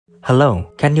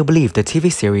Hello, can you believe the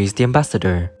TV series The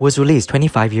Ambassador was released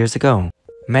 25 years ago?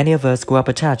 Many of us grew up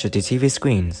attached to the TV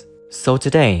screens. So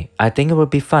today, I think it would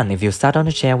be fun if you sat on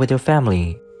a chair with your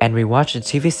family and rewatch the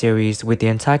TV series with the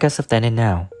entire cast of then and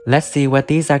now. Let's see what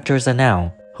these actors are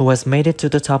now, who has made it to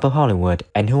the top of Hollywood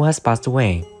and who has passed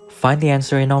away. Find the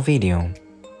answer in our video.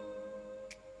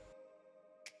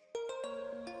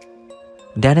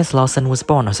 Denis Lawson was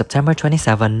born on September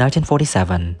 27,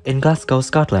 1947 in Glasgow,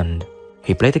 Scotland.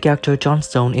 He played the character John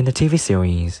Stone in the TV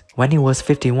series when he was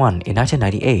 51 in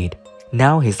 1998.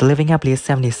 Now he's living happily at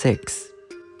 76.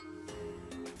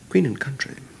 Queen and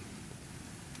Country.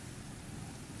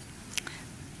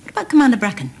 What about Commander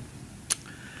Bracken?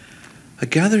 I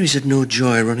gather he's had no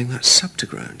joy running that scepter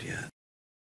ground yet.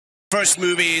 First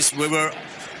movies, we were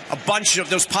a bunch of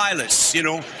those pilots, you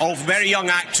know, of very young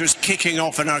actors kicking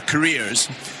off in our careers.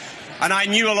 And I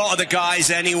knew a lot of the guys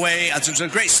anyway, and there was a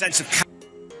great sense of...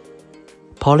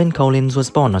 Pauline Collins was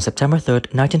born on September 3,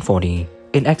 1940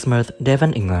 in Exmouth,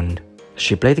 Devon, England.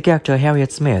 She played the character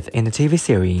Harriet Smith in the TV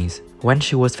series when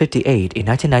she was 58 in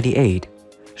 1998.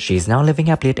 She is now living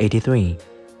happily at 83.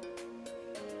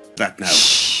 That now.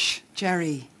 Shh,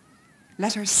 Jerry.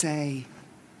 Let her say.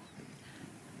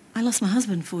 I lost my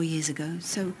husband 4 years ago,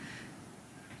 so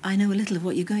I know a little of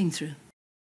what you're going through.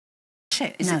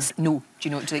 Shit, No. Do you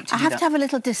know what to do? I have to have a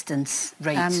little distance.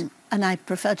 Right. And I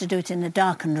prefer to do it in a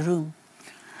darkened room.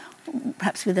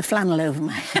 Perhaps with a flannel over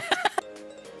my head.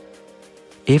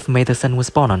 Eve Matheson was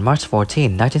born on March 14,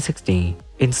 1960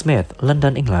 in Smith,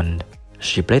 London, England.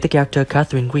 She played the character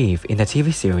Catherine Grieve in the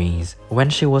TV series when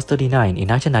she was 39 in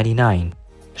 1999.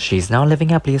 She is now living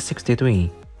happily at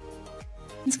 63.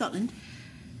 In Scotland?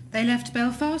 They left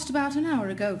Belfast about an hour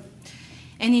ago.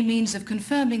 Any means of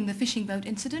confirming the fishing boat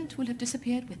incident will have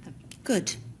disappeared with them.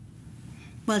 Good.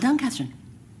 Well done, Catherine.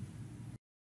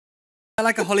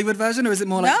 Like a Hollywood version, or is it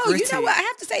more like No, gritty? you know what? I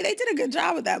have to say they did a good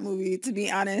job with that movie, to be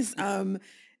honest.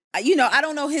 You know, I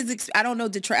don't know I don't know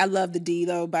Detroit. I love the D,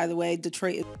 though, by the way.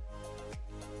 Detroit.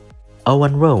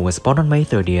 Owen Roe was born on May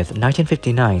 30th,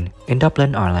 1959 in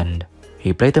Dublin, Ireland.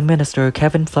 He played the minister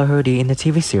Kevin Flaherty in the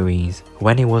TV series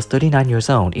when he was 39 years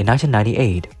old in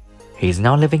 1998. He is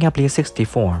now living happily at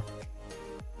 64. What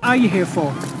are you here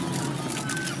for?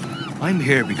 I'm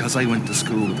here because I went to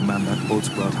school with the man that boat's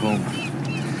brought home.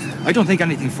 I don't think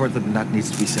anything further than that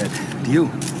needs to be said. Do you?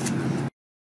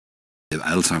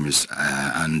 Alzheimer's,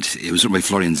 and it was written by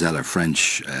Florian Zeller,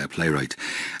 French playwright.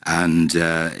 And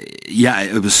yeah,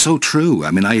 it was so true.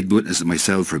 I mean, I had witnessed it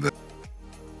myself for a bit.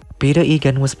 Peter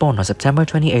Egan was born on September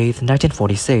 28,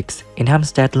 1946 in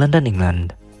Hampstead, London,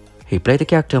 England. He played the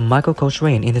character Michael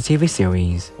Cochrane in the TV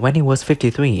series when he was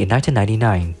 53 in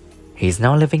 1999. He is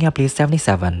now living happily at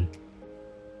 77.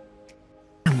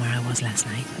 And where I was last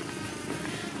night.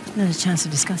 Not a chance to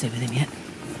discuss it with him yet.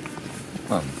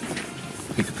 Well,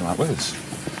 he could come out with us.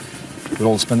 We'll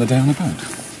all spend the day on the boat.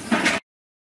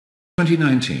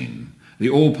 2019, the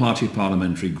All-Party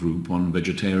Parliamentary Group on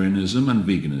Vegetarianism and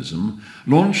Veganism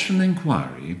launched an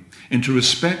inquiry into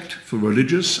respect for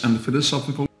religious and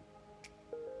philosophical...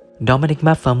 Dominic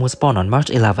Mapham was born on March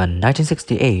 11,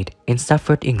 1968 in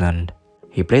Stafford, England.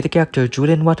 He played the character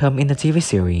Julian Wadham in the TV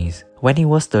series when he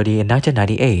was 30 in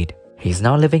 1998. He is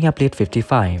now living happily at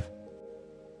 55.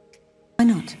 Why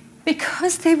not?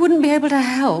 Because they wouldn't be able to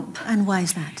help. And why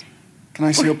is that? Can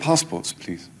I see your passports,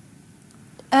 please?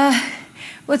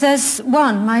 Well, there's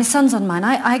one. My son's on mine.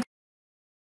 I...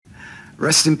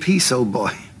 Rest in peace, old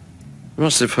boy. You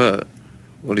must have heard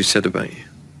what he said about you.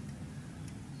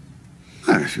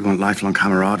 Well, if you want lifelong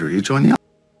camaraderie, you join the...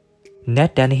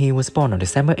 Ned Denis was born on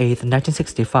December 8,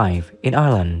 1965 in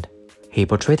Ireland. He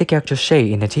portrayed the character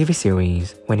Shay in the TV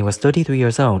series when he was 33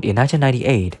 years old in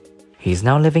 1998. He is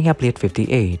now living happily at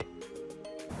 58.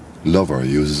 Love her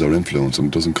uses her influence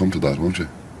and doesn't come to that, won't she?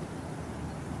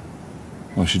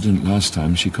 Well, she didn't last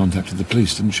time. She contacted the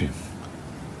police, didn't she?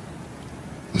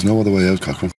 There's no other way out,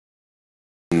 Cochrane.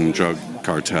 Drug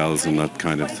cartels and that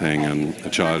kind of thing, and a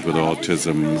child with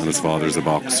autism, and his father's a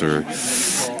boxer.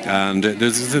 And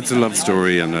it's a love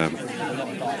story and a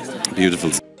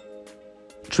beautiful...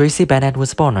 Tracy Bennett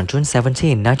was born on June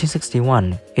 17,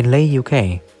 1961 in Leigh,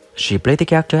 UK. She played the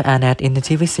character Annette in the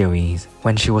TV series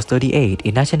when she was 38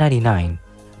 in 1999.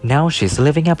 Now she's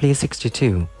living happily at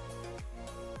 62.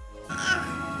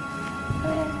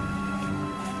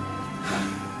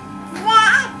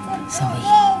 Sorry.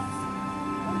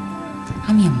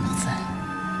 I'm your mother.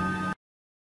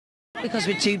 Because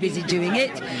we're too busy doing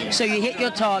it. So you hit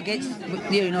your targets,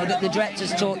 you know, that the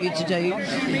director's taught you to do.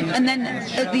 And then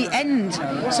at the end,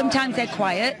 sometimes they're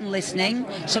quiet and listening,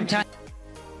 sometimes...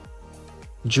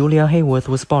 Julia Hayworth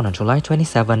was born on July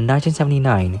 27,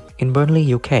 1979 in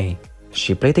Burnley, UK.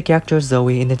 She played the character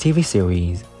Zoe in the TV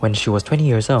series when she was 20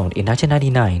 years old in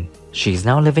 1999. She is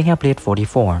now living happily at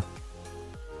 44.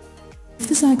 If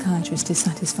the psychiatrist is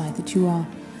satisfied that you are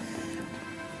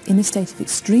in a state of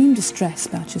extreme distress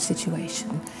about your situation,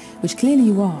 which clearly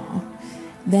you are,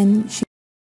 then she...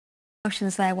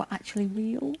 Emotions there were actually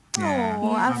real. Yeah.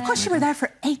 Oh, and of course you were there for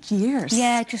 8 years.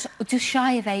 Yeah, just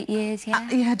shy of 8 years, yeah.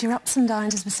 You had your ups and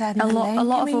downs, as we said. A lot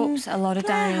of ups, a lot of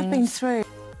downs. I've been through.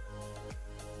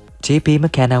 T.P.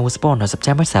 McKenna was born on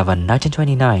September 7,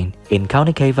 1929 in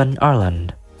County Cavan,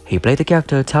 Ireland. He played the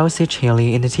character Taoiseach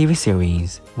Healy in the TV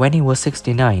series when he was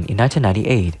 69 in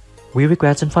 1998. We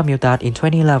regret to inform you that in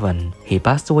 2011, he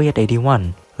passed away at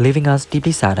 81, leaving us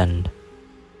deeply saddened.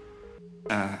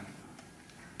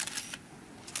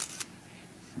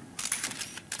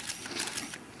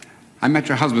 I met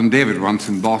your husband David once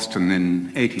in Boston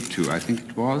in '82, I think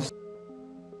it was.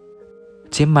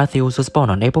 Tim Matthews was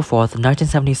born on April 4,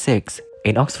 1976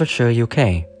 in Oxfordshire,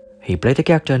 UK. He played the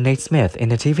character Nate Smith in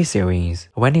the TV series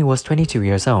when he was 22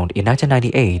 years old in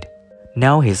 1998.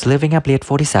 Now he's living happily at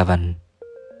 47.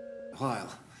 While.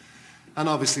 And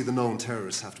obviously the known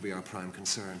terrorists have to be our prime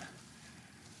concern.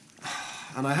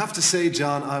 And I have to say,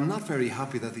 John, I'm not very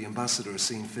happy that the ambassador has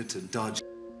seen fit to dodge.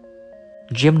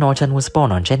 Jim Norton was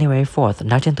born on January 4,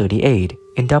 1938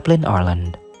 in Dublin,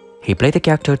 Ireland. He played the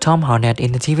character Tom Harnett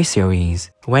in the TV series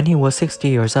when he was 60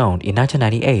 years old in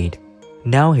 1998.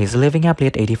 Now he's living happily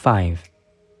at 85.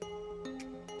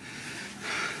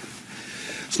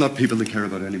 It's not people they care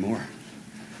about anymore.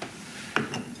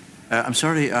 I'm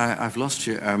sorry, I've lost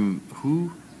you.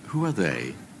 Who are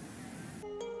they?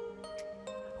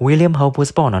 William Hope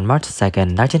was born on March 2,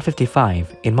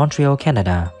 1955 in Montreal,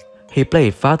 Canada. He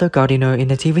played Father Gardiner in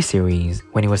the TV series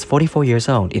when he was 44 years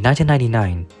old in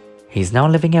 1999. He's now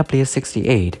living happily at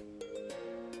 68.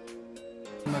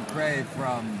 McRae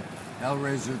from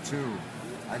Hellraiser 2.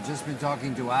 I've just been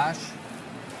talking to Ash,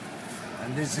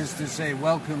 and this is to say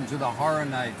welcome to the Horror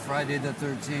Night, Friday the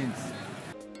 13th.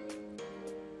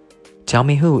 Tell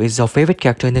me who is your favorite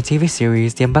character in the TV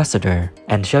series The Ambassador,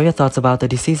 and share your thoughts about the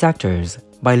deceased actors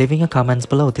by leaving your comments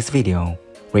below this video.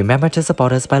 Remember to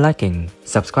support us by liking,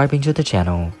 subscribing to the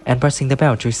channel, and pressing the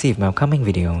bell to receive my upcoming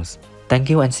videos. Thank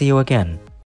you and see you again.